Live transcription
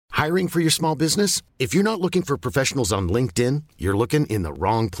Hiring for your small business? If you're not looking for professionals on LinkedIn, you're looking in the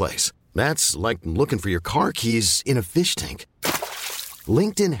wrong place. That's like looking for your car keys in a fish tank.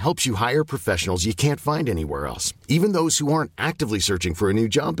 LinkedIn helps you hire professionals you can't find anywhere else, even those who aren't actively searching for a new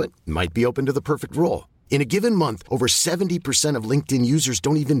job but might be open to the perfect role. In a given month, over 70% of LinkedIn users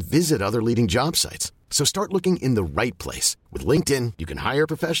don't even visit other leading job sites. So start looking in the right place. With LinkedIn, you can hire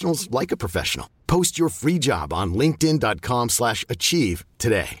professionals like a professional. Post your free job on linkedin.com/achieve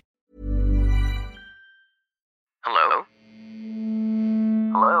today. Hello?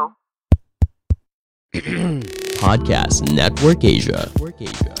 Hello? Podcast Network Asia.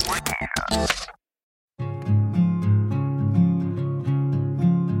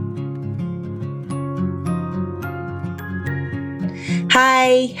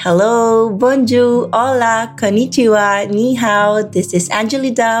 Hi, hello, bonjour, hola, konnichiwa, ni hao. This is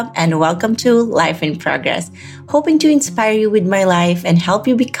Anjali Dub and welcome to Life in Progress. Hoping to inspire you with my life and help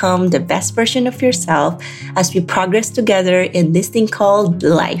you become the best version of yourself as we progress together in this thing called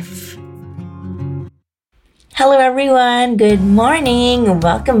life. Hello everyone, good morning.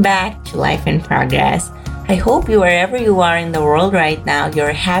 Welcome back to Life in Progress. I hope wherever you are in the world right now,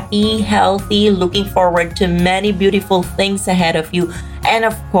 you're happy, healthy, looking forward to many beautiful things ahead of you. And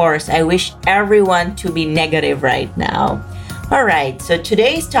of course, I wish everyone to be negative right now. All right, so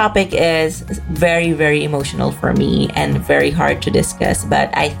today's topic is very, very emotional for me and very hard to discuss, but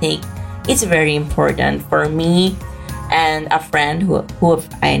I think it's very important for me and a friend who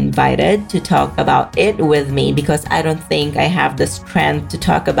I invited to talk about it with me, because I don't think I have the strength to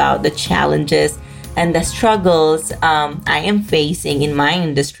talk about the challenges and the struggles I am facing in my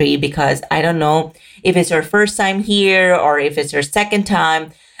industry, because I don't know if it's your first time here or if it's your second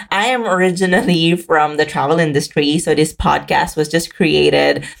time. I am originally from the travel industry, so this podcast was just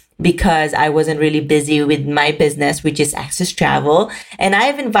created because I wasn't really busy with my business, which is Access Travel. And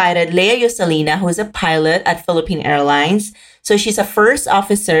I've invited Leah Yosalina, who's a pilot at Philippine Airlines. So she's a first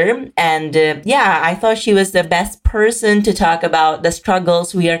officer. And I thought she was the best person to talk about the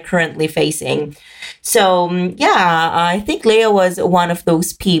struggles we are currently facing. So I think Leah was one of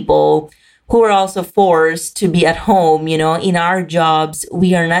those people who were also forced to be at home. You know, in our jobs,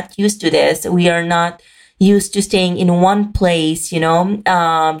 we are not used to this. We are not used to staying in one place,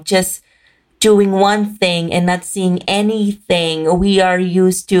 just doing one thing and not seeing anything. We are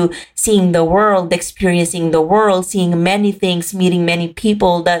used to seeing the world, experiencing the world, seeing many things, meeting many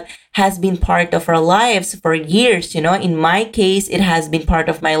people that has been part of our lives for years. In my case, it has been part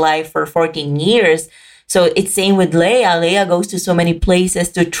of my life for 14 years. So it's same with Leah. Leah goes to so many places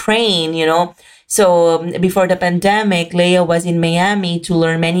to train, So before the pandemic, Leah was in Miami to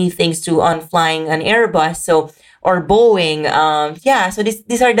learn many things on flying an Airbus, or Boeing. So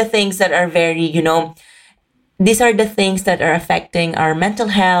these are the things that are very, these are the things that are affecting our mental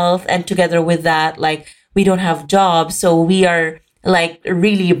health. And together with that, like, we don't have jobs. So we are like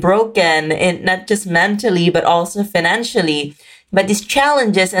really broken, and not just mentally, but also financially. But these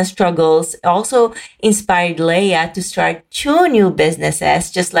challenges and struggles also inspired Leah to start 2 new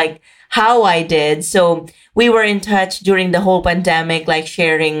businesses, just like how I did. So we were in touch during the whole pandemic, like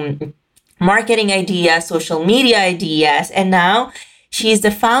sharing marketing ideas, social media ideas. And now she's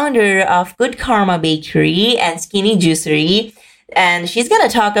the founder of Good Karma Bakery and Skinny Juicery. And she's going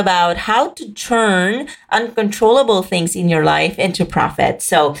to talk about how to turn uncontrollable things in your life into profit.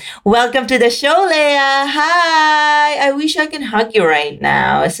 So welcome to the show, Leah. Hi. I wish I can hug you right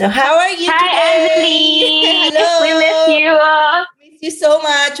now. So how are you today? Hi, Anjali. Hello. We miss you. Miss you so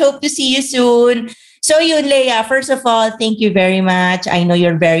much. Hope to see you soon. So Leah, first of all, thank you very much. I know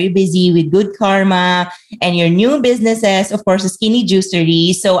you're very busy with Good Karma and your new businesses, of course, the Skinny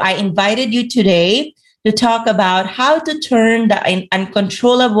Juicery. So I invited you today to talk about how to turn the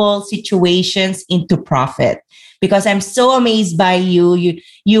uncontrollable situations into profit. Because I'm so amazed by you.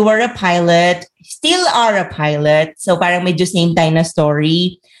 You were a pilot, still are a pilot. So parang medyo same time na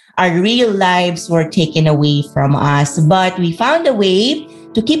story. Our real lives were taken away from us. But we found a way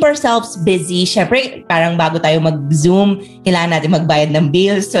to keep ourselves busy. Syempre, parang bago tayo mag-Zoom, kailangan natin magbayad ng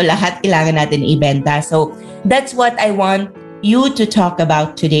bills. So lahat kailangan natin ibenta. So that's what I want you to talk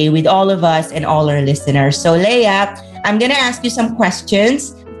about today with all of us and all our listeners. So Leah, I'm going to ask you some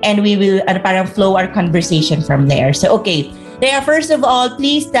questions and we will parang flow our conversation from there. So okay, Leah, first of all,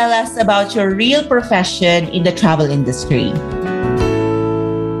 please tell us about your real profession in the travel industry.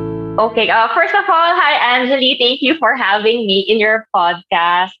 Okay, first of all, hi Anjali, thank you for having me in your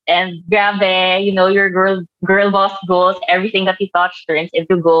podcast. And grabe, your girl boss goals, everything that you touch turns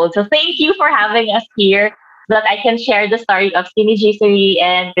into gold. So thank you for having us here so that I can share the story of Skinny Juicery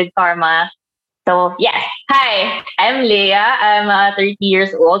and Good Karma. So yes, hi, I'm Leah. I'm 30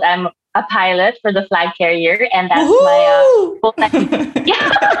 years old. I'm a pilot for the flag carrier, and that's my full time. Yeah,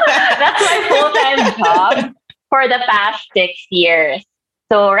 that's my full time job for the past 6 years.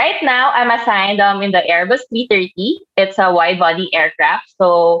 So right now, I'm assigned in the Airbus 330. It's a wide body aircraft.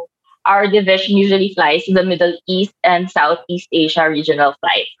 So our division usually flies to the Middle East and Southeast Asia regional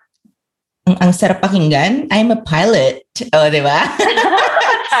flights. Ang sarap pakinggan. I'm a pilot. Oh, di ba?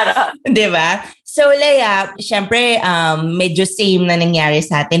 Di ba? So, Leia, syempre, medyo same na nangyari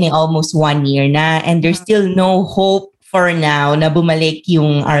sa atin almost 1 year na, and there's still no hope for now na bumalik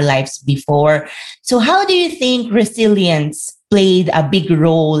yung our lives before. So, how do you think resilience played a big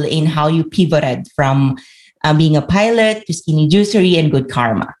role in how you pivoted from being a pilot to Skinny Juicery and Good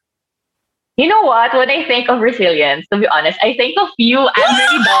Karma? You know what? When I think of resilience, to be honest, I think of you,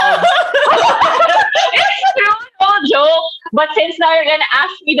 Angry Dog. It's true, no joke. But since now you're gonna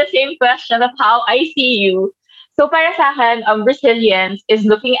ask me the same question of how I see you, so para sa akin, resilience is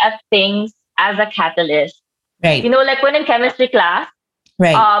looking at things as a catalyst. Right. You know, like when in chemistry class,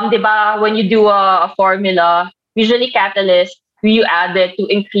 right. Diba, when you do a formula, usually catalyst, you add it to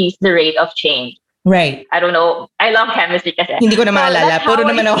increase the rate of change. Right. I don't know. I love chemistry kasi. Hindi ko na maalala. Puro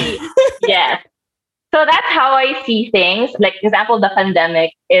naman ako. Yes. So that's how I see things. Like, for example, the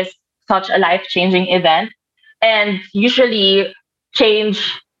pandemic is such a life-changing event. And usually,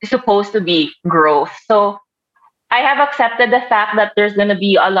 change is supposed to be growth. So I have accepted the fact that there's going to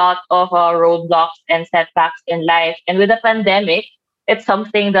be a lot of roadblocks and setbacks in life. And with the pandemic, it's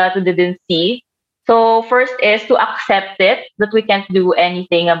something that we didn't see. So first is to accept it, that we can't do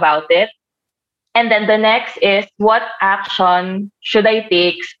anything about it. And then the next is, what action should I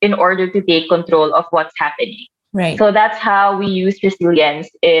take in order to take control of what's happening? Right. So that's how we use resilience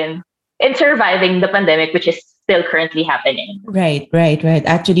in surviving the pandemic, which is still currently happening. Right.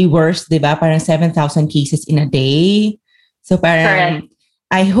 Actually worse, di ba? Parang 7,000 cases in a day. So parang, correct.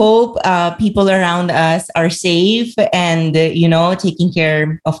 I hope people around us are safe and, taking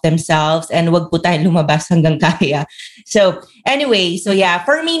care of themselves, and wag po tayong lumabas hanggang kaya. So anyway,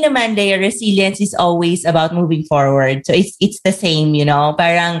 for me naman, the resilience is always about moving forward. So it's the same,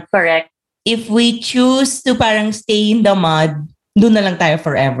 parang correct. If we choose to parang stay in the mud, doon na lang tayo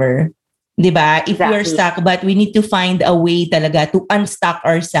forever. Diba? If we're stuck, but we need to find a way talaga to unstuck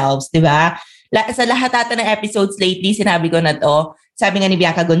ourselves, diba? Sa lahat ata ng episodes lately, sinabi ko na to, sabi nga ni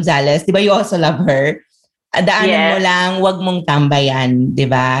Bianca Gonzalez, di ba, you also love her? Daanan mo lang, wag mong tambayan, di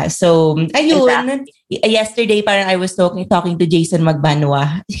ba? So, ayun. Exactly. Yesterday, parang I was talking to Jason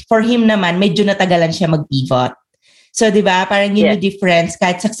Magbanwa. For him naman, medyo natagalan siya mag-pivot. So, di ba, parang yun yung difference.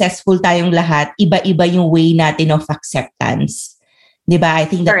 Kahit successful tayong lahat, iba-iba yung way natin of acceptance. Di ba? I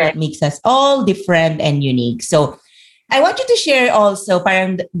think that makes us all different and unique. So, I want you to share also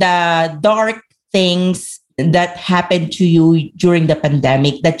parang the dark things that happened to you during the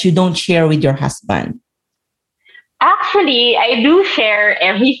pandemic that you don't share with your husband. Actually, I do share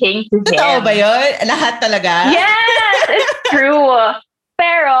everything to him. Totoo ba yun? Lahat talaga? Yes, it's true.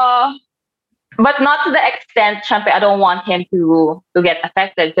 Pero, but not to the extent, syempre, I don't want him to get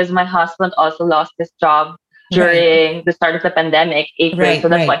affected, because my husband also lost his job during the start of the pandemic, April. So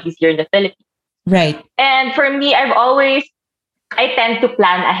that's why he's here in the Philippines. Right. And for me, I tend to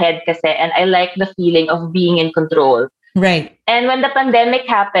plan ahead kasi, and I like the feeling of being in control. Right. And when the pandemic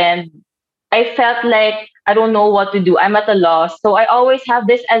happened, I felt like I don't know what to do. I'm at a loss. So I always have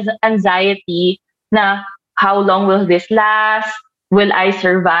this anxiety na, how long will this last? Will I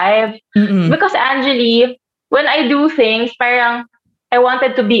survive? Mm-mm. Because Angeli, when I do things, parang I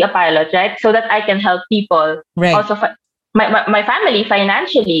wanted to be a pilot, right? So that I can help people. Right. Also, my family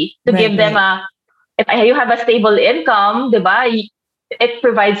financially, to give them if you have a stable income, diba, it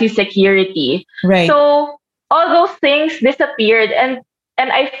provides you security. Right. So all those things disappeared, and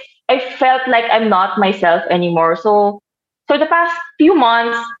I felt like I'm not myself anymore. So the past few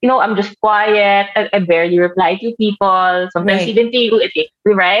months, I'm just quiet. I barely reply to people. Sometimes even to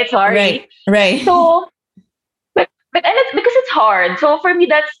you, right? Sorry. Right. So, but and it's because it's hard. So for me,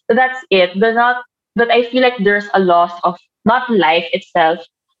 that's it. But I feel like there's a loss of not life itself,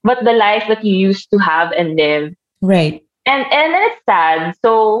 but the life that you used to have and live. Right. And it's sad.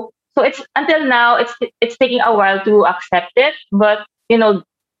 So it's until now it's taking a while to accept it, but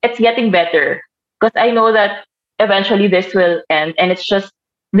it's getting better, because I know that eventually this will end, and it's just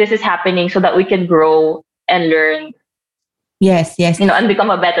this is happening so that we can grow and learn. Yes. And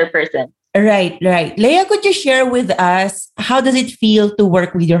become a better person. Right. Leia, could you share with us, how does it feel to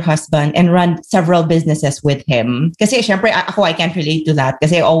work with your husband and run several businesses with him? Kasi syempre ako, I can't relate to that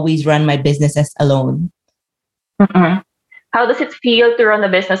kasi I always run my businesses alone. Mm-mm. how does it feel to run a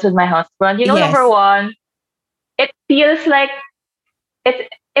business with my husband? Yes. Number one, it feels like it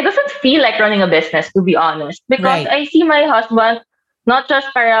doesn't feel like running a business, to be honest, because Right. I see my husband not just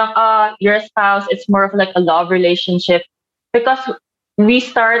parang you're a spouse, it's more of like a love relationship, because we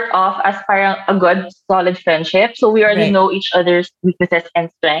start off as parang a good solid friendship, so we already Right. know each other's weaknesses and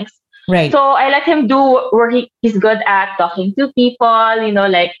strengths. Right. So I let him do where he's good at talking to people,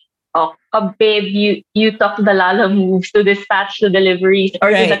 like, oh, babe, you talk to the Lala moves, to dispatch the deliveries or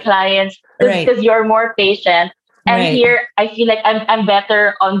to the Right. clients, Right. because you're more patient. And Right. here I feel like I'm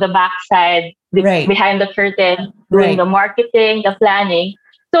better on the backside, Right. behind the curtain, doing Right. the marketing, the planning.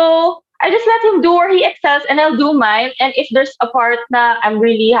 So I just let him do where he excels and I'll do mine. And if there's a part na I'm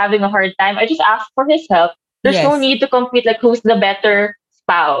really having a hard time, I just ask for his help. There's no Yes. need to compete like who's the better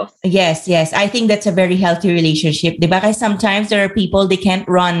spouse. Yes, yes. I think that's a very healthy relationship. Diba? Kasi sometimes there are people, they can't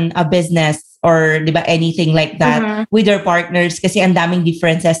run a business or diba, anything like that Mhm. with their partners kasi ang daming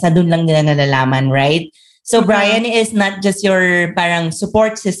differences na dun lang nila nalalaman, right? So Mhm. Brian is not just your parang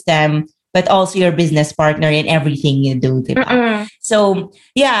support system, but also your business partner in everything you do, diba? Mm-mm. So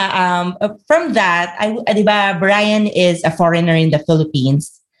yeah, from that, diba, Brian is a foreigner in the Philippines.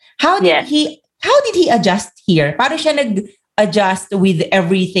 Yes. How did he adjust here? Paano siya nag-adjust with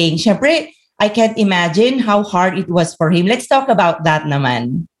everything? Syempre, I can't imagine how hard it was for him. Let's talk about that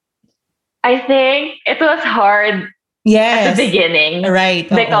naman. I think it was hard at Yes. the beginning,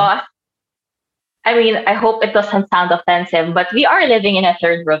 Right. Oo. because I mean, I hope it doesn't sound offensive, but we are living in a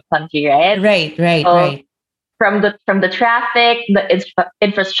third world country, right? Right, right, So right. from the traffic, the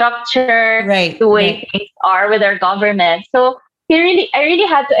infrastructure, Right, the way right. things are with our government. So I really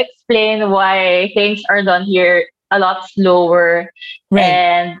had to explain why things are done here a lot slower. Right.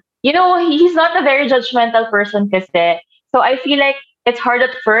 And he's not a very judgmental person, kasi. So I feel like it's hard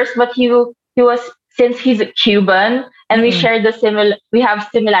at first, but he was, since he's a Cuban and we Mm-mm. share we have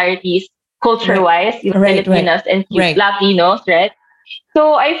similarities culture wise, Right, Filipinos and right. Latinos, right?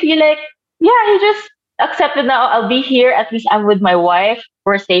 So I feel like, yeah, he just accepted, now I'll be here. At least I'm with my wife.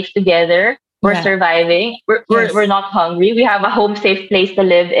 We're safe together. We're Yeah. surviving. Yes. We're not hungry. We have a home safe place to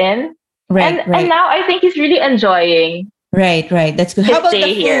live in. Right, And right. now I think he's really enjoying Right, right. That's good. his How about the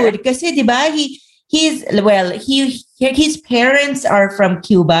stay here. food? Kasi, di ba, his parents are from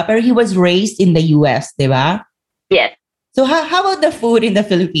Cuba, but he was raised in the US, di ba? Yes. So how about the food in the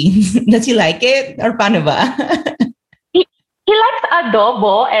Philippines? Does he like it? Or paano ba? He likes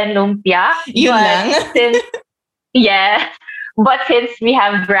adobo and lumpia. Yun but lang? Yes. But since we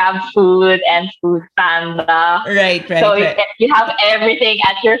have Grab Food and Food Panda, Right, right, so right. you have everything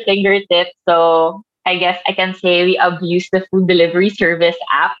at your fingertips. So I guess I can say we abuse the food delivery service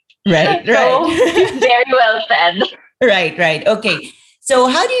app. Right, So right. very well said. Right, right. Okay. So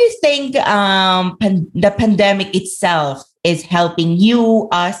how do you think the pandemic itself is helping you,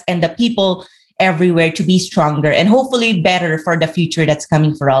 us, and the people everywhere to be stronger and hopefully better for the future that's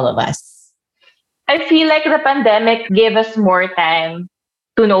coming for all of us? I feel like the pandemic gave us more time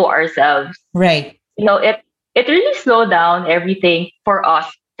to know ourselves. Right, It really slowed down everything for us,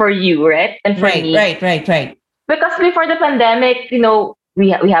 for you, right? And for right, me. right, right, right. Because before the pandemic, we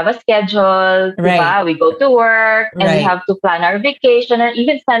have a schedule, Right. diba? We go to work and we Right. have to plan our vacation or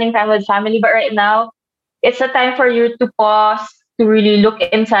even spending time with family. But right now, it's a time for you to pause, to really look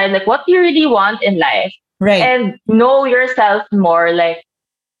inside, like what do you really want in life, Right. and know yourself more. Like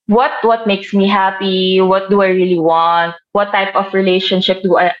what makes me happy? What do I really want? What type of relationship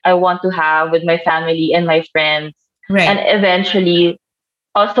do I want to have with my family and my friends? Right. And eventually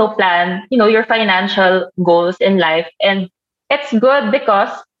also plan, your financial goals in life. And it's good because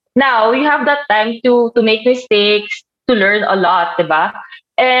now you have that time to make mistakes, to learn a lot, diba?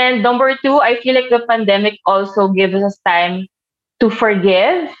 And number two, I feel like the pandemic also gives us time to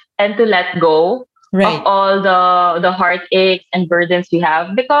forgive and to let go Right. of all the heartaches and burdens we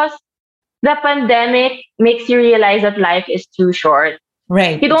have, because the pandemic makes you realize that life is too short.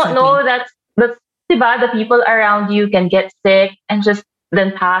 Right. You don't exactly. know that diba, the people around you can get sick and just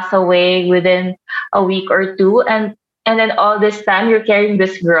then pass away within a week or two, and then all this time you're carrying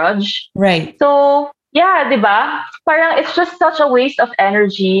this grudge. Right. So yeah, diba? Parang it's just such a waste of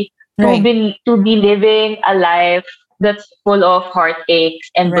energy Right. to be living a life that's full of heartaches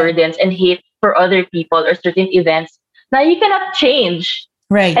and Right. burdens and hate for other people or certain events. Now you cannot change.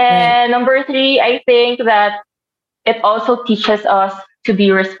 Right. Right. And number three, I think that it also teaches us to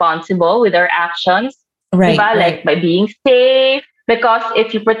be responsible with our actions. Right. Diba? Like by being safe. Because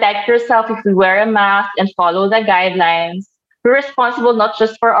if you protect yourself, if you wear a mask and follow the guidelines, we're responsible not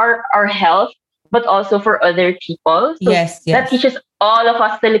just for our health, but also for other people. So Yes. that Yes. teaches all of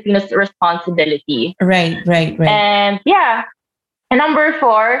us Filipinos' responsibility. Right. And yeah, and number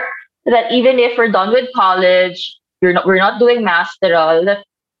four, that even if we're done with college, we're not doing masteral, that,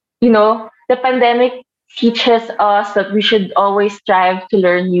 the pandemic teaches us that we should always strive to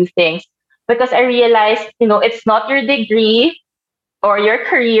learn new things. Because I realized, it's not your degree or your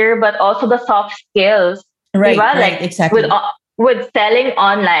career, but also the soft skills. Right, diba? right, Like exactly. with selling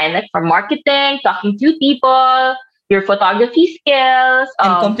online, like for marketing, talking to people, your photography skills, And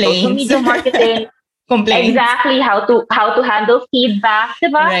social complaints. media marketing, Complaints. exactly how to handle feedback,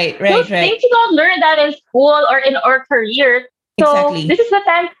 diba? Right. Those things you don't learn that in school or in our career. So Exactly. this is the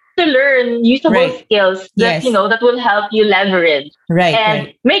time to learn usable Right. skills that Yes. that will help you leverage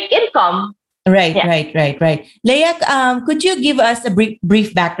and make income. Right. Yeah. Right. Leia, could you give us a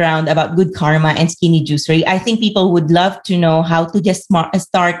brief background about Good Karma and Skinny Juicery? I think people would love to know how to just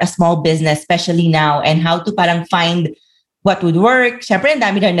start a small business, especially now, and how to parang find what would work. Syempre, ang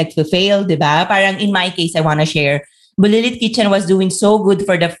dami na nag-fail, di ba? Parang in my case, I want to share, Bulilit Kitchen was doing so good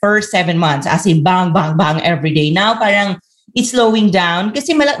for the first 7 months, as in bang, bang, bang every day. Now, parang it's slowing down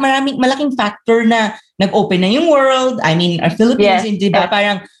kasi malaking factor na nag-open na yung world. I mean, our Philippines, di ba?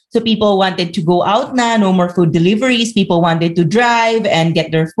 Parang, so people wanted to go out na, no more food deliveries. People wanted to drive and get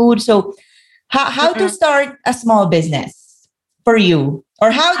their food. So how to start a small business for you?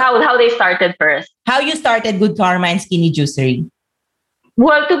 Or how they started first. How you started Good Karma and Skinny Juicery?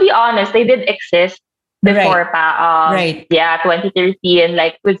 Well, to be honest, they did exist before pa. Right. Yeah, 2013. And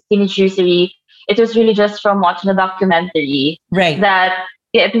like with Skinny Juicery, it was really just from watching a documentary. Right. That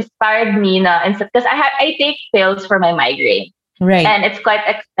it inspired me because I take pills for my migraine. Right. And it's quite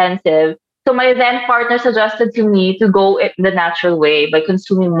expensive. So my then partner suggested to me to go the natural way by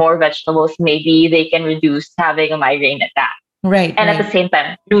consuming more vegetables. Maybe they can reduce having a migraine attack. Right. And at the same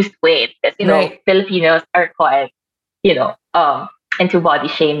time, lose weight. Because, Filipinos are quite, into body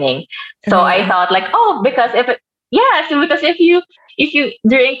shaming. So I thought like, because if you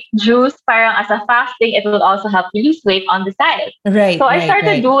drink juice parang as a fasting, it will also help you lose weight on the side. Right. So I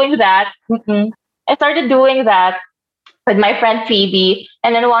started doing that. I started doing that with my friend Phoebe.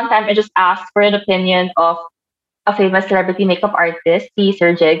 And then one time I just asked for an opinion of a famous celebrity makeup artist,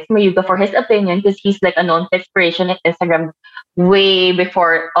 Sir Jigs Mayuga, for his opinion, because he's like a known inspiration in Instagram way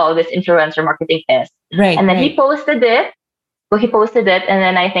before all this influencer marketing is. Right. And then he posted it. Well, he posted it, and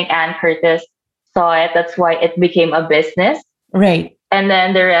then I think Ann Curtis saw it. That's why it became a business. Right. And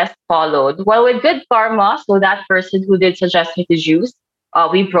then the rest followed. Well, with Good Karma, so that person who did suggest me to juice,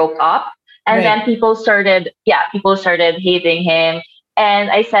 we broke up. And then people started hating him.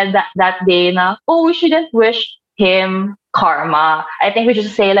 And I said that day we shouldn't wish him karma. I think we should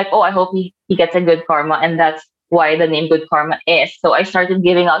say like, I hope he gets a good karma. And that's why the name Good Karma is. So I started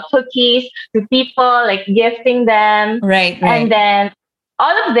giving out cookies to people, like gifting them. Right. And then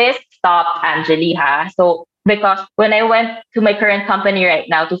all of this stopped, Angeli, So because when I went to my current company right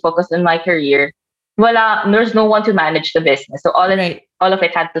now to focus on my career, there's no one to manage the business. So all of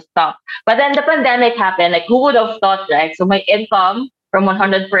it had to stop. But then the pandemic happened. Like, who would have thought, right? So my income from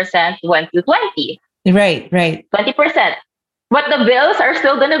 100% went to 20. Right. 20%. But the bills are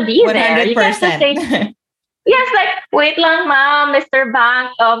still going to be 100%. There. You can't just say, yes, like, wait lang, ma'am, Mr. Bank,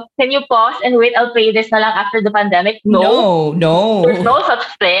 can you pause and wait? I'll pay this na lang after the pandemic. No. There's no such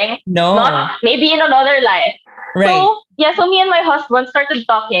thing. No. Not maybe in another life. Right. So me and my husband started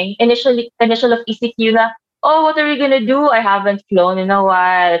talking. Initial of ECQ na, what are we gonna do? I haven't flown in a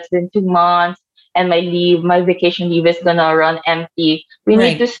while. It's been 2 months, and my vacation leave is gonna run empty. We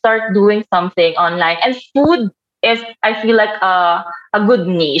need to start doing something online. And food is, I feel like, a good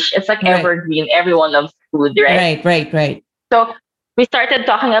niche. It's like evergreen. Everyone loves food, right? Right. So we started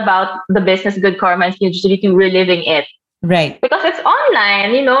talking about the business Good Karma and usually to reliving it. Right. Because it's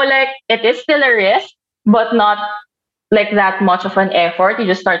online, like it is still a risk, but not like that much of an effort. You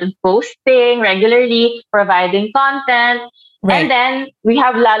just started posting regularly, providing content. Right. And then we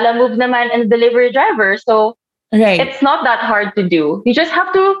have Lala Move naman and delivery driver. So it's not that hard to do. You just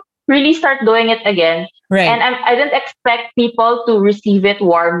have to really start doing it again. Right. And I didn't expect people to receive it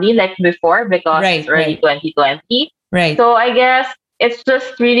warmly like before because it's early 2020. Right. So I guess it's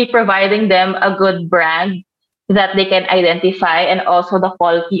just really providing them a good brand that they can identify, and also the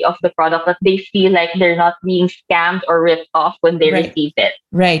quality of the product, that they feel like they're not being scammed or ripped off when they receive it.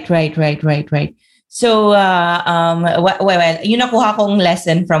 Right. So, yung nakuha kong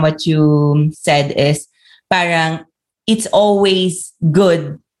lesson from what you said is parang it's always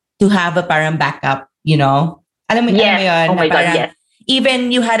good to have a parang backup, Alam mo yun? Oh my God, yes.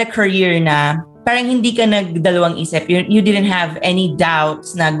 Even you had a career na parang hindi ka nagdalawang isip. You didn't have any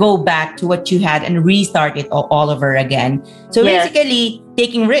doubts na go back to what you had and restart it all over again. So basically,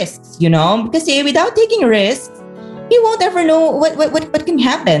 taking risks, because without taking risks, you won't ever know what can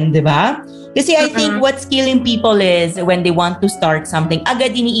happen, di ba? Kasi I think what's killing people is when they want to start something,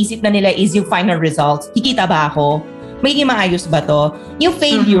 agad iniisip na nila is yung final results. Kikita ba ako? Magiging maayos ba to? Yung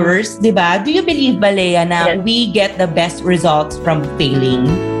failures, di ba? Do you believe ba, Leia, na we get the best results from failing?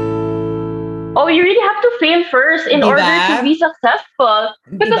 Oh, you really have to fail first in order to be successful.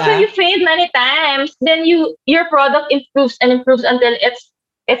 Because when you fail many times, then your product improves and improves until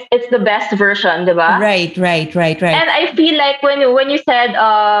it's the best version, diba? Right. And I feel like when you said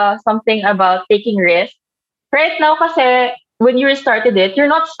something about taking risks, right now kasi when you started it, you're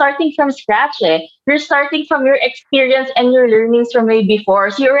not starting from scratch. You're starting from your experience and your learnings from way before.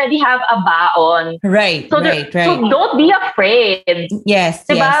 So you already have a baon. Right. So don't be afraid. Yes.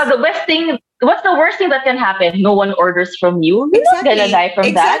 Diba? Yes. What's the worst thing that can happen? No one orders from you. You're not gonna die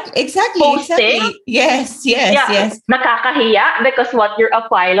from that. Exactly. Yes. Nakakahiya because what, you're a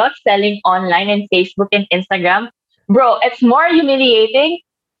pilot selling online in Facebook and Instagram. Bro, it's more humiliating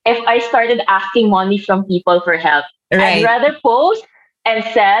if I started asking money from people for help. Right. I'd rather post and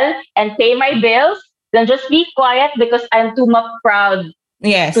sell and pay my bills than just be quiet because I'm too much proud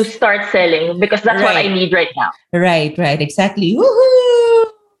to start selling because that's what I need right now. Right. Exactly. Woohoo!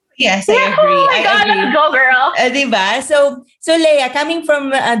 Yes, I agree. Oh my God, let's go, girl. Diba? So Leia, coming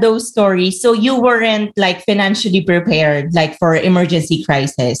from those stories, so you weren't like financially prepared, like for emergency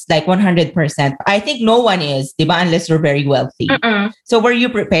crisis, like 100%. I think no one is, diba? Unless you're very wealthy. So were you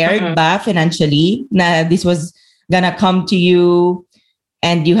prepared ba financially na this was gonna come to you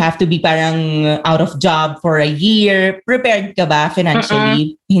and you have to be parang out of job for a year? Prepared ka ba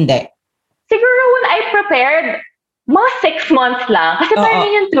financially? Hindi. Siguro when I prepared, mga 6 months lang. Kasi parang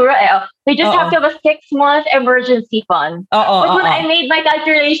yun yung turo we just have to have a 6-month emergency fund. But when I made my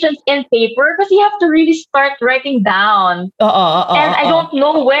calculations in paper, because you have to really start writing down. And I don't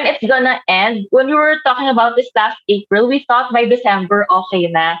know when it's gonna end. When we were talking about this last April, we thought by December, okay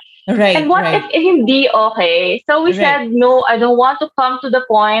na. Right. And what if hindi okay? So we said, no, I don't want to come to the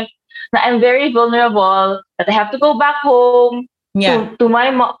point that I'm very vulnerable, that I have to go back home to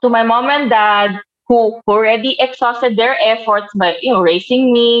my mom and dad, who already exhausted their efforts by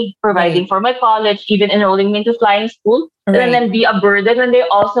raising me, providing for my college, even enrolling me into flying school, and then be a burden when they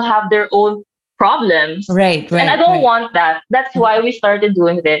also have their own problems. Right. And I don't want that. That's why we started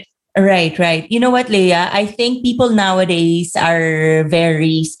doing this. Right. You know what, Leia? I think people nowadays are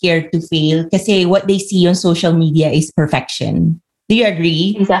very scared to fail kasi what they see on social media is perfection. Do you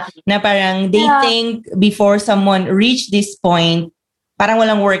agree? Exactly. Na parang they think before someone reach this point, parang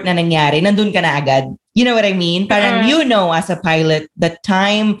walang work na nangyari, nandun ka na agad. You know what I mean? Parang as a pilot, the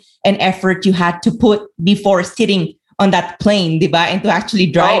time and effort you had to put before sitting on that plane, di ba? And to actually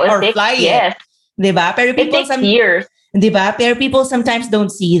drive or fly it. Di ba? Pero people it takes years. Di ba? Pero people sometimes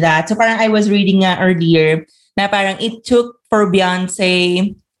don't see that. So parang I was reading earlier na parang it took for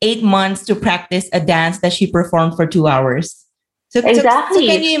Beyonce 8 months to practice a dance that she performed for 2 hours. So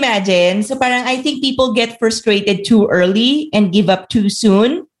can you imagine? So parang I think people get frustrated too early and give up too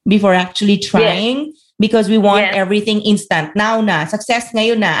soon before actually trying because we want everything instant. Now na, success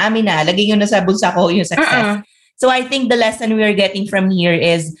ngayon na, amin na, lagay nyo na sa bulsa ko yung success. So I think the lesson we are getting from here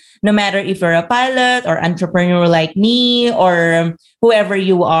is no matter if you're a pilot or entrepreneur like me or whoever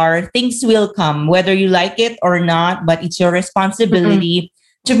you are, things will come, whether you like it or not, but it's your responsibility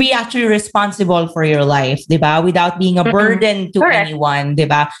to be actually responsible for your life, diba? Without being a burden to anyone,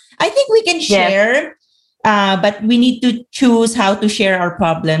 diba? I think we can share, but we need to choose how to share our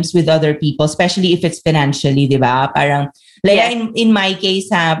problems with other people, especially if it's financially, diba? Parang, in my case,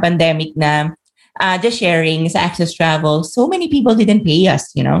 pandemic na, just sharing sa Access Travel, so many people didn't pay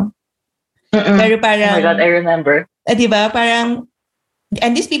us, Pero parang, oh my God, I remember. Diba? Parang,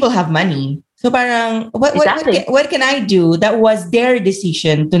 and these people have money. So parang, what can I do? That was their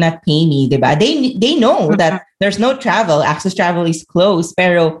decision to not pay me, diba? They know that there's no travel. Access Travel is closed,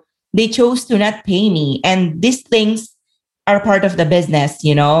 pero they chose to not pay me. And these things are part of the business,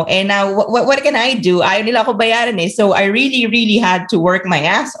 And now, what can I do? Ayaw nila ako bayaran eh. So I really, really had to work my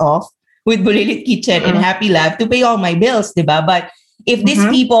ass off with Bulilit Kitchen and Happy Lab to pay all my bills, diba? But if these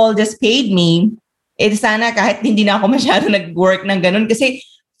people just paid me, sana kahit hindi na ako masyado nag-work ng ganun kasi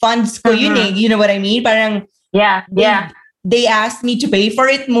funds ko yun eh. You know what I mean? Parang, they asked me to pay for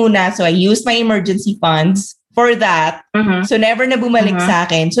it muna. So I used my emergency funds for that. So never na bumalik sa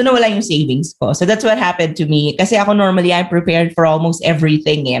akin. So nawala yung savings ko. So that's what happened to me. Kasi ako normally, I'm prepared for almost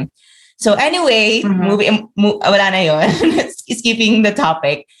everything eh. So anyway, wala na yun. Skipping the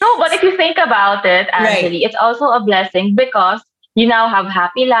topic. No, but if you think about it, actually, it's also a blessing because you now have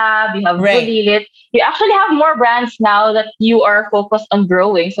Happy Lab, you have Bulilit. You actually have more brands now that you are focused on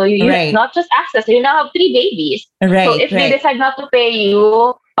growing. So you not just Access, you now have 3 babies. So if they decide not to pay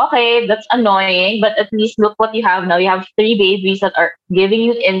you, okay, that's annoying, but at least look what you have now. You have 3 babies that are giving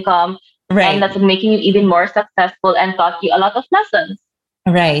you income and that's making you even more successful and taught you a lot of lessons.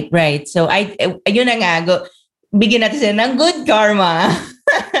 Right. So yun na nga, bigyan natin sila ng good karma.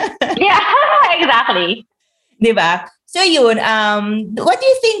 Yeah, exactly. Diba? So yun, what do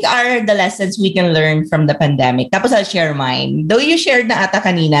you think are the lessons we can learn from the pandemic? Tapos I'll share mine. Though you shared na ata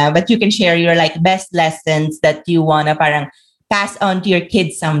kanina, but you can share your like best lessons that you wanna parang pass on to your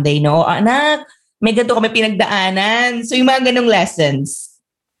kids someday, no? Anak, may ganito kami pinagdaanan. So yung mga ganong lessons.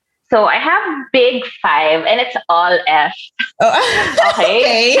 So I have big 5 and it's all F. Oh,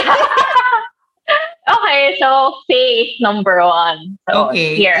 okay. Okay, so faith number 1. So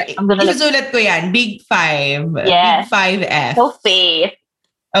okay. Here, I'm gonna isusulat ko yan. Big 5. Yes. Big 5F. So faith.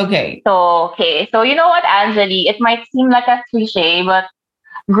 Okay. So you know what, Angeli? It might seem like a cliche, but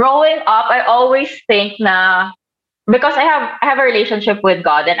growing up, I always think na because I have a relationship with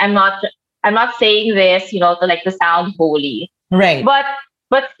God, and I'm not saying this, to sound holy. Right.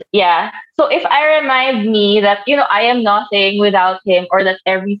 But yeah, so if I remind me that, I am nothing without him, or that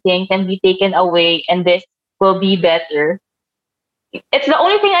everything can be taken away and this will be better. It's the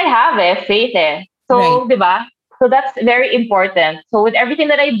only thing I have, faith. So, diba? So that's very important. So with everything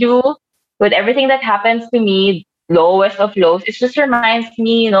that I do, with everything that happens to me, lowest of lows, it just reminds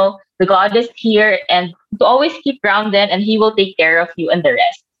me, the God is here and to always keep grounded and he will take care of you and the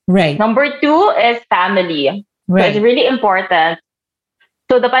rest. Right. Number 2 is family. Right. So it's really important.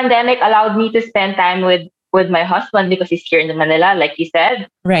 So the pandemic allowed me to spend time with my husband because he's here in Manila, like you said.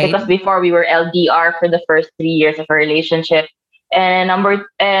 Right. Because before we were LDR for the first 3 years of our relationship. And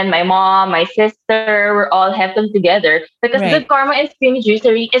my mom, my sister, we're all helping together. Because Good Karma and Skinny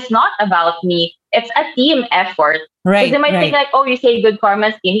Juicery is not about me. It's a team effort. Right. Because they might think like, oh, you say Good Karma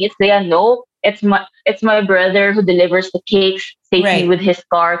and Skinny, it's Leah. No, it's my brother who delivers the cakes safely with his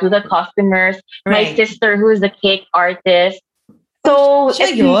car to the customers. My sister who is the cake artist. So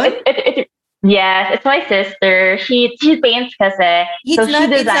yes, it's my sister. She paints kasi. It's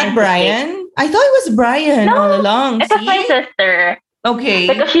not Brian. I thought it was Brian all along. It's my sister. Okay.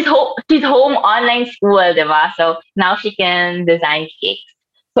 Because she's home online school, diba? So now she can design cakes.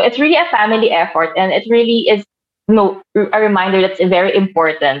 So it's really a family effort, and it really is a reminder that's very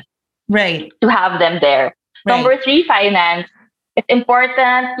important. Right. To have them there. Right. Number 3, finance. It's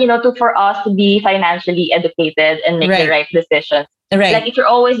important, for us to be financially educated and make the right decisions. Right. Like if you're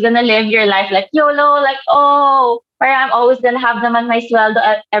always gonna live your life like YOLO, like I'm always gonna have naman my sweldo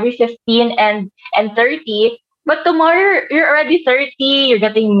at every 15 and 30. But tomorrow you're already 30, you're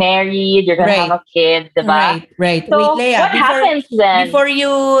getting married, you're gonna have a kid, diba? Right. So wait, Leah, what happens then? Before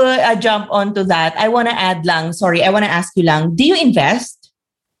you jump onto that, I wanna add lang. Sorry, I wanna ask you lang. Do you invest?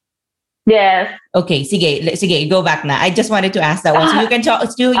 Yes. Okay, sige, go back na. I just wanted to ask that one. So you can talk.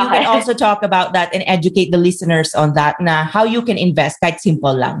 You can also talk about that and educate the listeners on that. Na how you can invest. Kahit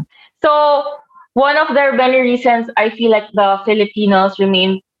simple lang. So one of the many reasons I feel like the Filipinos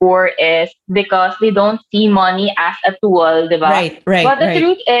remain poor is because they don't see money as a tool, diba? Right. But the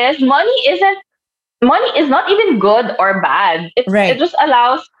truth is, money is not even good or bad. It just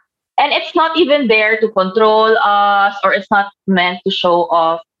allows, and it's not even there to control us, or it's not meant to show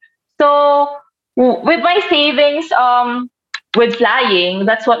off. So with my savings, with flying,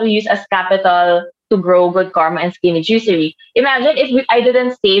 that's what we use as capital to grow Good Karma and Skinny Juicery. Imagine if I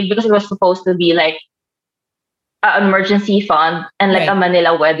didn't save because it was supposed to be like an emergency fund and like a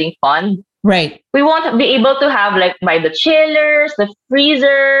Manila wedding fund. Right. We won't be able to have buy the chillers, the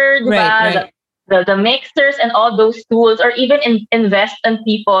freezer, the mixers and all those tools, or even invest in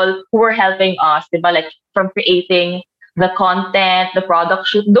people who were helping us, like from creating the content, the product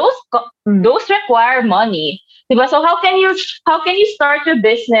shoot, those require money. So how can you start your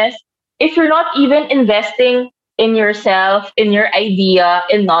business if you're not even investing in yourself, in your idea,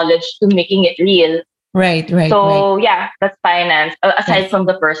 in knowledge to making it real? Right. So yeah, that's finance aside from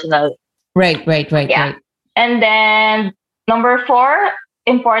the personal. Right. And then number 4,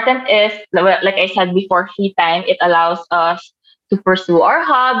 important is, like I said before, free time. It allows us to pursue our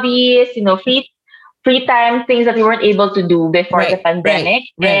hobbies, free time, things that we weren't able to do before the pandemic.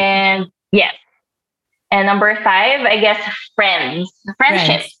 And yes. And number 5, I guess,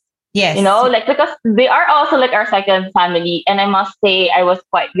 friendships. Yes. Because they are also like our second family. And I must say, I was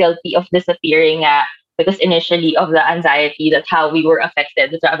quite guilty of disappearing because initially of the anxiety, that's how we were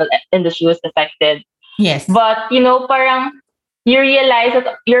affected. The travel industry was affected. Yes. But, parang you realize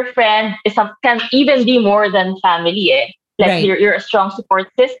that your friend can even be more than family. Like Right. you're a strong support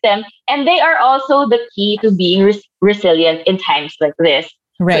system. And they are also the key to being resilient in times like this.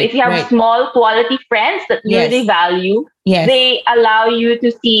 Right. So if you have small quality friends that you really value, they allow you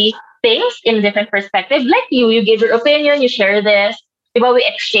to see things in a different perspective. Like you give your opinion, you share this. We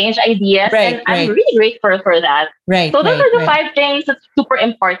exchange ideas, and I'm really grateful for that. Right. So those are the 5 things that's super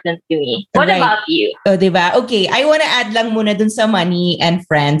important to me. What about you? Oh, diba? Okay, I want to add lang muna dun sa money and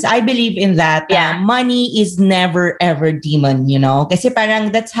friends. I believe in that. Money is never ever demon, Kasi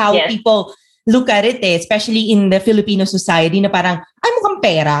parang that's how people look at it, especially in the Filipino society na parang, ay mukhang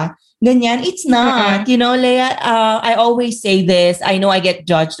pera. Ganyan. It's not. Leia, I always say this. I know I get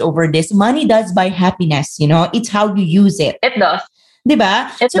judged over this. Money does buy happiness, It's how you use it. It does. Diba?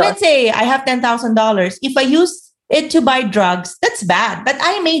 Let's say I have $10,000. If I use it to buy drugs, that's bad. But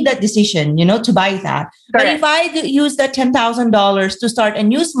I made that decision, to buy that. Correct. But if I use that $10,000 to start a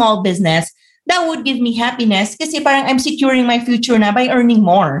new small business, that would give me happiness kasi parang I'm securing my future na by earning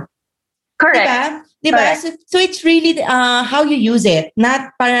more. Correct. Diba? So it's really how you use it. Not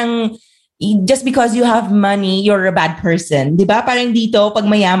parang just because you have money, you're a bad person. Diba? Parang dito, pag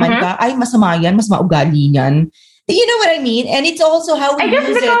mayaman ka, ay masama yan, mas maugali yan. You know what I mean? And it's also how we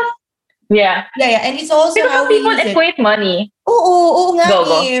use it. Yeah. And it's also because how we people use it. equate money. Oo nga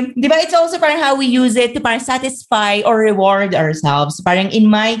eh. Diba? It's also parang how we use it to parang satisfy or reward ourselves. Parang in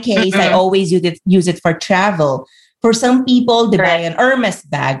my case, I always use it for travel. For some people, they buy an Hermes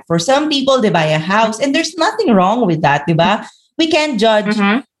bag. For some people, they buy a house. And there's nothing wrong with that, diba? We can't judge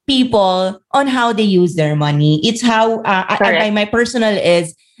people on how they use their money. It's how, my personal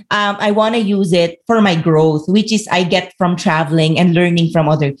is, I want to use it for my growth, which is I get from traveling and learning from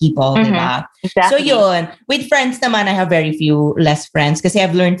other people. Diba? Exactly. So yun, with friends naman, I have very few less friends kasi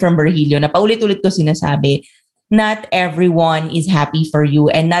I've learned from Virgilio na paulit-ulit ko sinasabi, not everyone is happy for you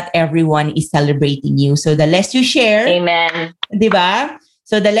and not everyone is celebrating you. So the less you share, amen. Diba?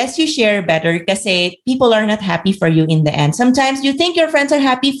 So the less you share, better kasi people are not happy for you in the end. Sometimes you think your friends are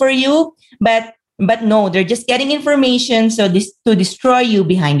happy for you, but no, they're just getting information to destroy you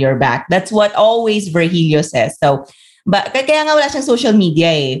behind your back. That's what always Virgilio says. So, kaya nga wala siyang social media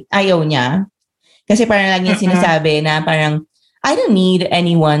eh. Ayaw niya. Kasi parang lang niya sinasabi na parang, I don't need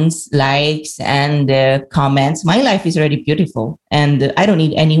anyone's likes and comments. My life is already beautiful. And I don't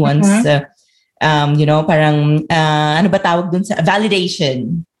need anyone's, parang, ano ba tawag dun sa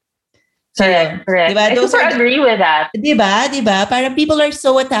validation. So, correct. Diba? I super agree with that. Diba? Parang people are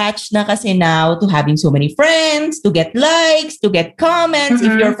so attached na kasi now to having so many friends, to get likes, to get comments.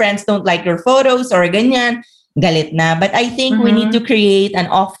 If your friends don't like your photos or ganyan, galit na. But I think we need to create an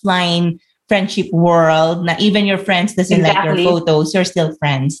offline friendship world na even your friends doesn't like your photos, you're still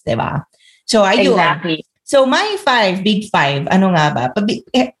friends, diba? So, ayun. Exactly. So, my big five, ano nga ba?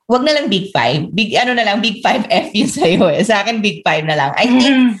 Wag na lang big five. Big 5 F yun sa'yo eh. Sa akin, big 5 na lang. I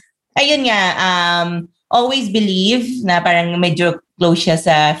think, ayun nga, always believe na parang medyo close siya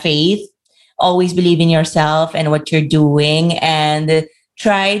sa faith. Always believe in yourself and what you're doing and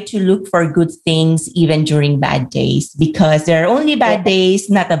try to look for good things even during bad days because there are only bad days,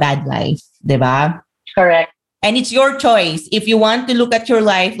 not a bad life. Diba? Correct. And it's your choice. If you want to look at your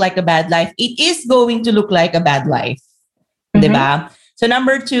life like a bad life, it is going to look like a bad life. Diba? So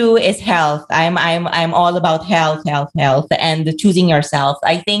number 2 is health. I'm all about health and choosing yourself.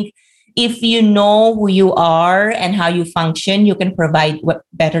 I think if you know who you are and how you function, you can provide what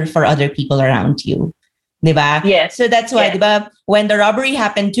better for other people around you. Diba? Yes. So that's why, diba, when the robbery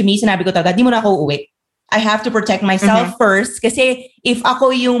happened to me, sinabi ko talaga, di mo na ako uuwi. I have to protect myself first kasi if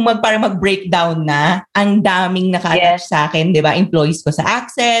ako yung mag-breakdown na, ang daming naka-attach sa akin, diba? Employees ko sa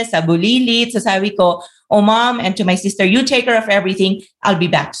Access, sa Bulilit. So sabi ko, oh mom, and to my sister, you take care of everything. I'll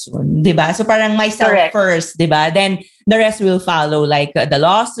be back soon, diba? So parang myself first, diba? Then the rest will follow like the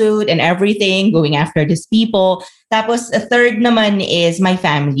lawsuit and everything, going after these people. Tapos a third naman is my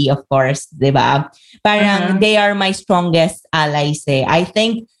family, of course, diba? Parang they are my strongest allies eh. I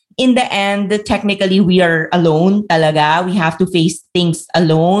think in the end, technically, we are alone talaga. We have to face things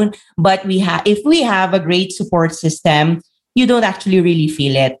alone. But if we have a great support system, you don't actually really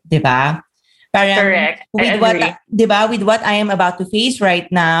feel it, diba? Parang correct. With what I am about to face right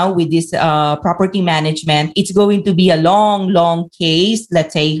now with this property management, it's going to be a long case.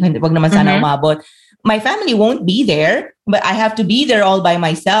 Let's say, wag naman sana umabot. My family won't be there, but I have to be there all by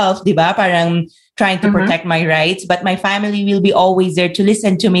myself, diba? Parang trying to protect my rights, but my family will be always there to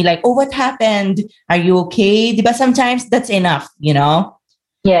listen to me like, oh, what happened? Are you okay? Diba? Sometimes that's enough, you know?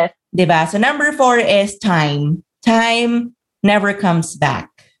 Yes. Diba? So number 4 is time. Time never comes back.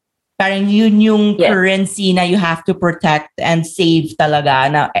 Parang yun yung currency na you have to protect and save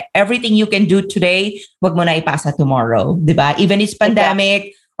talaga. Na everything you can do today, wag mo na ipasa tomorrow. Diba? Even it's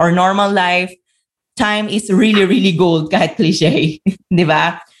pandemic or normal life, time is really, really gold kahit cliche.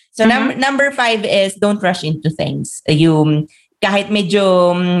 Diba? So number 5 is don't rush into things. Yung kahit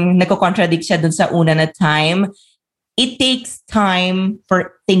medyo nagko-contradict siya dun sa una na time, it takes time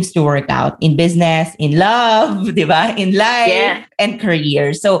for things to work out in business, in love, diba? In life and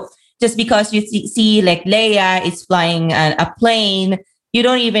career. So just because you see like Leia is flying a plane, you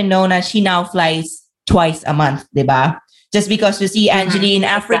don't even know that she now flies twice a month, diba? Just because you see Angeli in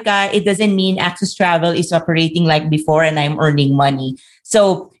Africa, it doesn't mean Access Travel is operating like before and I'm earning money.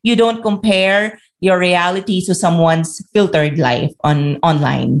 So you don't compare your reality to someone's filtered life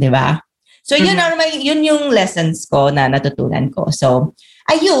online, diba? So yun yung lessons ko na natutunan ko. So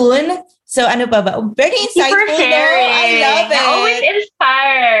ayun. So ano pa ba? Very insightful. I love it. Always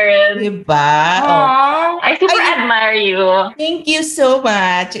inspired. Diba? I super admire you. Thank you so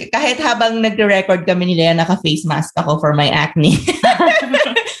much. Kahit habang nagre-record kami ni Leia, naka-face mask ako for my acne.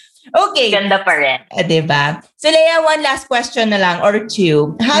 Okay. Ganda pa rin. Diba? So Leia, one last question na lang or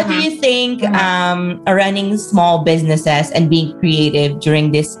two. How do you think running small businesses and being creative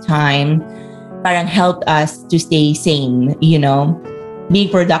during this time parang helped us to stay sane, you know? Being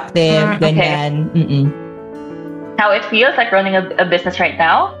productive, ganyan. How it feels like running a business right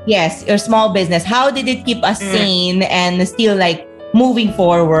now? Yes, your small business. How did it keep us sane and still like moving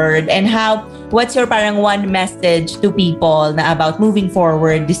forward? And what's your parang one message to people na about moving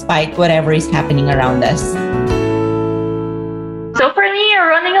forward despite whatever is happening around us? So for me,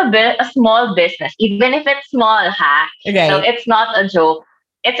 running a small business, even if it's small, so it's not a joke.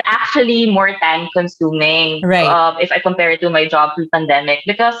 It's actually more time consuming if I compare it to my job pre-pandemic,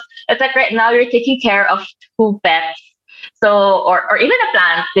 because it's like right now you're taking care of 2 pets. So, or even a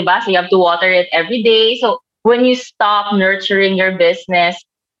plant, diba? So you have to water it every day. So when you stop nurturing your business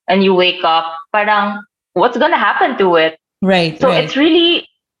and you wake up, parang what's going to happen to it? Right. So it's really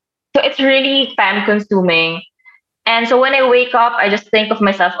time consuming. And so when I wake up, I just think of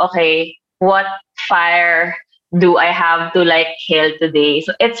myself, okay, what fire do I have to like kill today?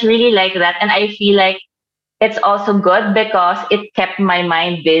 So it's really like that. And I feel like it's also good because it kept my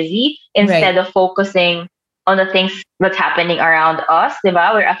mind busy instead of focusing on the things that's happening around us.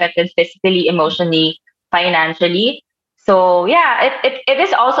 Diba? We're affected physically, emotionally, financially. So yeah, it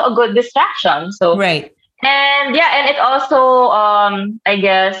is also a good distraction. So and it also I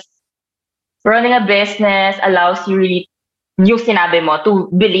guess running a business allows you really, yung sinabi mo, to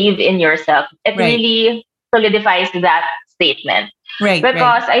believe in yourself. It really solidifies that statement.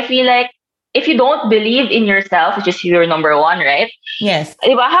 Because I feel like if you don't believe in yourself, which is your number one, right? Yes.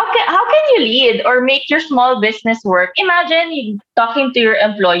 How can you lead or make your small business work? Imagine you talking to your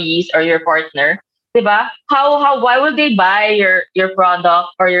employees or your partner. Diba? Why would they buy your product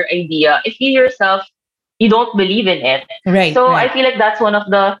or your idea if you yourself, you don't believe in it? So I feel like that's one of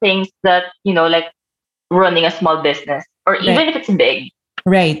the things that, you know, like running a small business or even if it's big.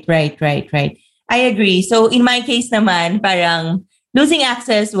 Right. I agree. So in my case naman, parang losing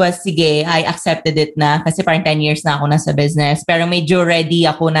access was, sige, I accepted it na kasi parang 10 years na ako nasa business. Pero medyo ready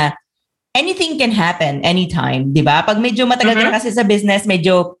ako na anything can happen anytime, di ba? Pag medyo matagal ka na kasi sa business,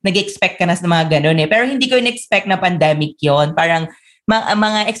 medyo nag-expect ka na sa mga ganun eh. Pero hindi ko in-expect na pandemic yon. Parang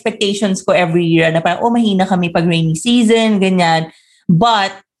mga expectations ko every year na parang, mahina kami pag rainy season, ganyan.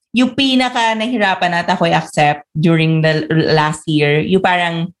 But yung pinaka nahirapan at ako i-accept during the last year, yung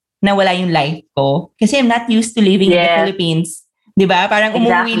parang nawala yung life ko. Kasi I'm not used to living in the Philippines. Diba? Parang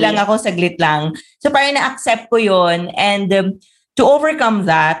umuwi lang ako, saglit lang. So parang na-accept ko yun. And to overcome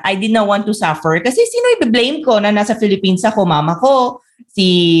that, I did not want to suffer. Kasi sino i-blame ko na nasa Philippines ako? Mama ko,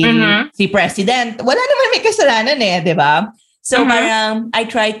 si President. Wala naman may kasalanan eh, diba? So parang I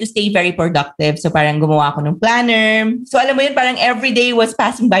tried to stay very productive. So parang gumawa ako ng planner. So alam mo yun, parang every day was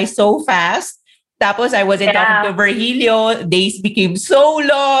passing by so fast. Tapos I wasn't talking to Virgilio. Days became so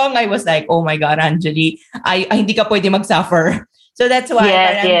long. I was like, oh my God, Angeli, ay hindi ka pwede mag-suffer. So that's why,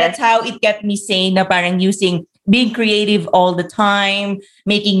 that's how it kept me sane na parang being creative all the time,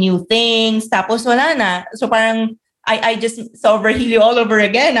 making new things. Tapos wala na. So parang I just saw Virgilio all over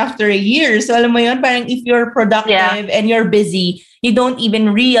again after a year. So alam mo yun, parang if you're productive and you're busy, you don't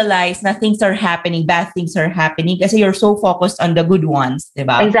even realize na things are happening, bad things are happening kasi you're so focused on the good ones,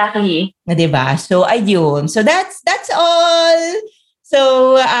 diba? Exactly. Diba? So ayun. So that's all.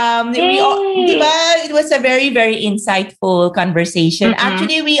 So, Yay! diba, it was a very, very insightful conversation.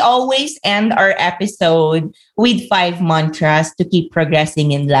 Actually, we always end our episode with 5 mantras to keep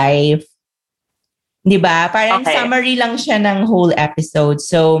progressing in life. Diba? Parang summary lang siya ng whole episode.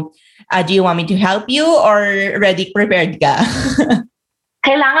 So, do you want me to help you or ready, prepared ka?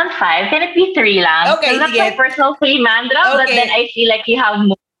 Kailangan 5. Can it be 3 lang? Okay, that's sige. my personal 3 mantra, but then I feel like you have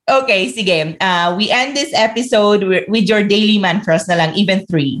more. Okay, sige. We end this episode with your daily mantras na lang, even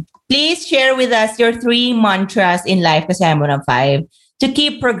 3. Please share with us your 3 mantras in life kasi mo ng 5 to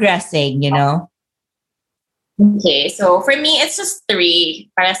keep progressing, you know? Okay, so for me, it's just 3.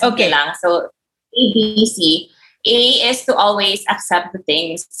 Para sa lang. So, A, B, C. A is to always accept the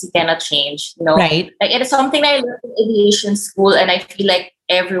things you cannot change, you know? Right. Like, it is something I learned in aviation school, and I feel like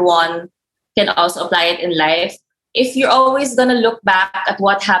everyone can also apply it in life. If you're always going to look back at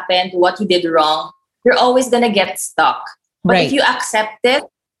what happened, what you did wrong, you're always going to get stuck. But if you accept it,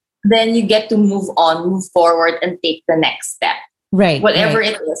 then you get to move on, move forward, and take the next step. Right. Whatever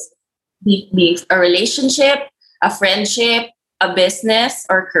it is. Be a relationship, a friendship, a business,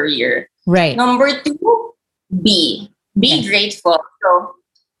 or career. Right. Number 2, be grateful. So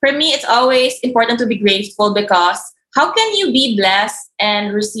for me, it's always important to be grateful because how can you be blessed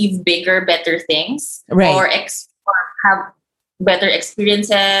and receive bigger, better things? Right. Or have better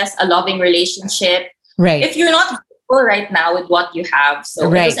experiences, a loving relationship. Right. If you're not grateful right now with what you have,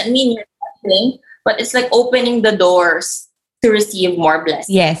 so it doesn't mean you're nothing, but it's like opening the doors to receive more blessings.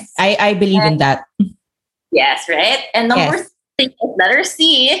 Yes, I believe in that. Yes, right? And number 3, letter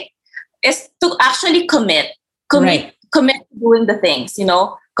C, is to actually commit. Commit to doing the things, you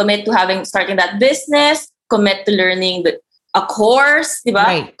know? Commit to starting that business, commit to learning a course,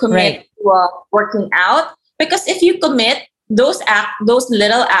 diba? Commit to working out. Because if you commit, those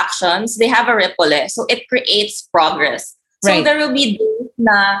little actions, they have a ripple. So it creates progress. So there will be days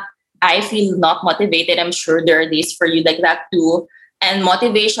na I feel not motivated. I'm sure there are days for you like that too. And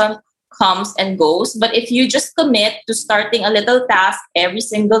motivation comes and goes. But if you just commit to starting a little task every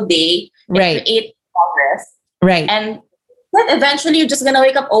single day, it creates progress. Right. And then eventually you're just going to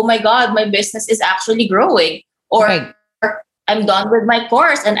wake up, oh my God, my business is actually growing. Or I'm done with my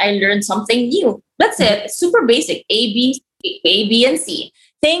course and I learned something new. That's it. It's super basic. A, B, and C.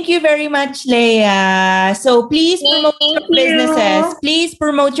 Thank you very much, Leia. So please promote your businesses. Please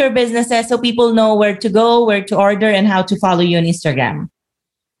promote your businesses so people know where to go, where to order, and how to follow you on Instagram.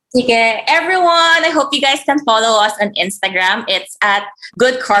 Okay, everyone, I hope you guys can follow us on Instagram. It's at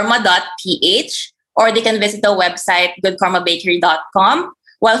goodkarma.ph, or they can visit the website goodkarmabakery.com.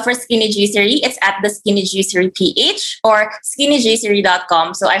 While for Skinny Juicery, it's at the Skinny Juicery PH or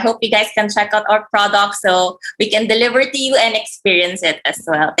skinnyjuicery.com. So I hope you guys can check out our products so we can deliver to you and experience it as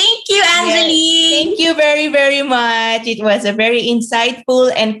well. Thank you, Angeline. Yes, thank you very, very much. It was a very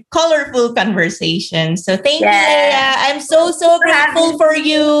insightful and colorful conversation. So thank you, Leia. I'm so grateful for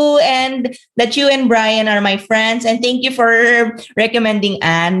you and that you and Brian are my friends. And thank you for recommending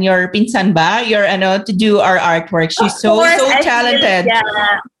Anne, your pinsan ba, to do our artwork. She's so talented.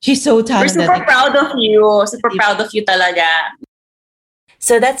 She's so talented. We're super proud of you. Super proud of you talaga.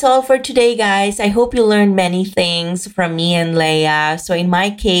 So that's all for today, guys. I hope you learned many things from me and Leia. So in my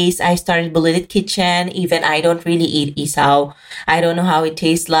case, I started Bulleted Kitchen. Even I don't really eat isaw. I don't know how it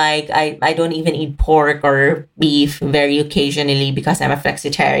tastes like. I don't even eat pork or beef very occasionally because I'm a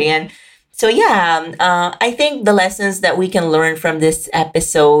flexitarian. So I think the lessons that we can learn from this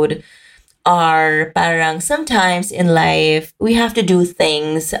episode are parang sometimes in life, we have to do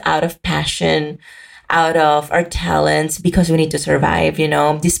things out of passion, out of our talents because we need to survive.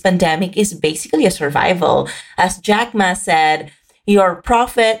 This pandemic is basically a survival. As Jack Ma said, your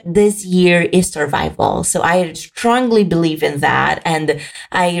profit this year is survival. So I strongly believe in that. And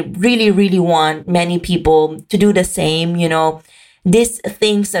I really, really want many people to do the same. These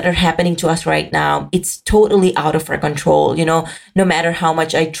things that are happening to us right now, it's totally out of our control. No matter how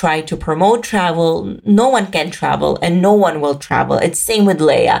much I try to promote travel, no one can travel and no one will travel. It's same with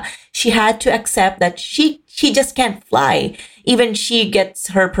Leia. She had to accept that she just can't fly. Even she gets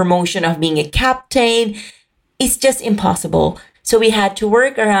her promotion of being a captain. It's just impossible. So we had to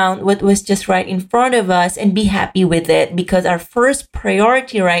work around what was just right in front of us and be happy with it, because our first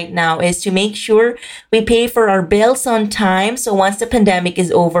priority right now is to make sure we pay for our bills on time. So once the pandemic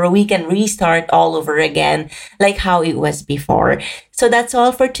is over, we can restart all over again, like how it was before. So that's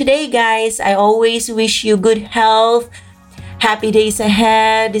all for today, guys. I always wish you good health, happy days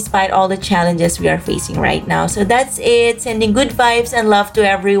ahead, despite all the challenges we are facing right now. So that's it. Sending good vibes and love to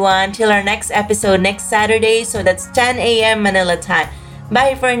everyone. Till our next episode next Saturday. So that's 10 a.m. Manila time.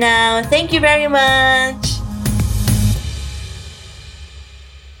 Bye for now. Thank you very much.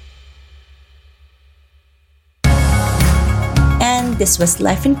 This was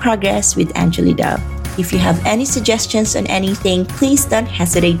Life in Progress with Angeli Dove. If you have any suggestions on anything, please don't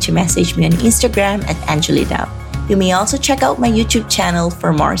hesitate to message me on Instagram at Angeli Dove. You may also check out my YouTube channel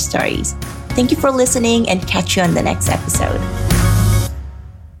for more stories. Thank you for listening and catch you on the next episode.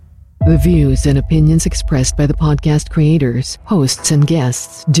 The views and opinions expressed by the podcast creators, hosts, and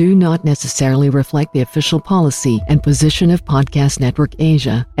guests do not necessarily reflect the official policy and position of Podcast Network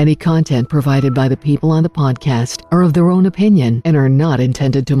Asia. Any content provided by the people on the podcast are of their own opinion and are not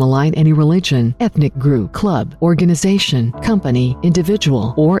intended to malign any religion, ethnic group, club, organization, company,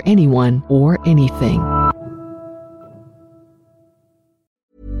 individual, or anyone or anything.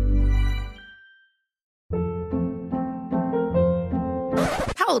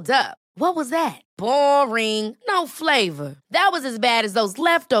 Hold up. What was that? Boring. No flavor. That was as bad as those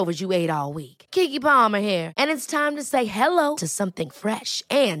leftovers you ate all week. Keke Palmer here, and it's time to say hello to something fresh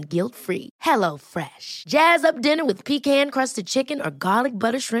and guilt-free. Hello Fresh. Jazz up dinner with pecan-crusted chicken or garlic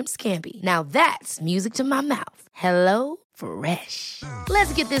butter shrimp scampi. Now that's music to my mouth. Hello Fresh.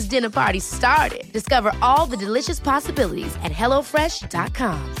 Let's get this dinner party started. Discover all the delicious possibilities at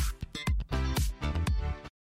HelloFresh.com.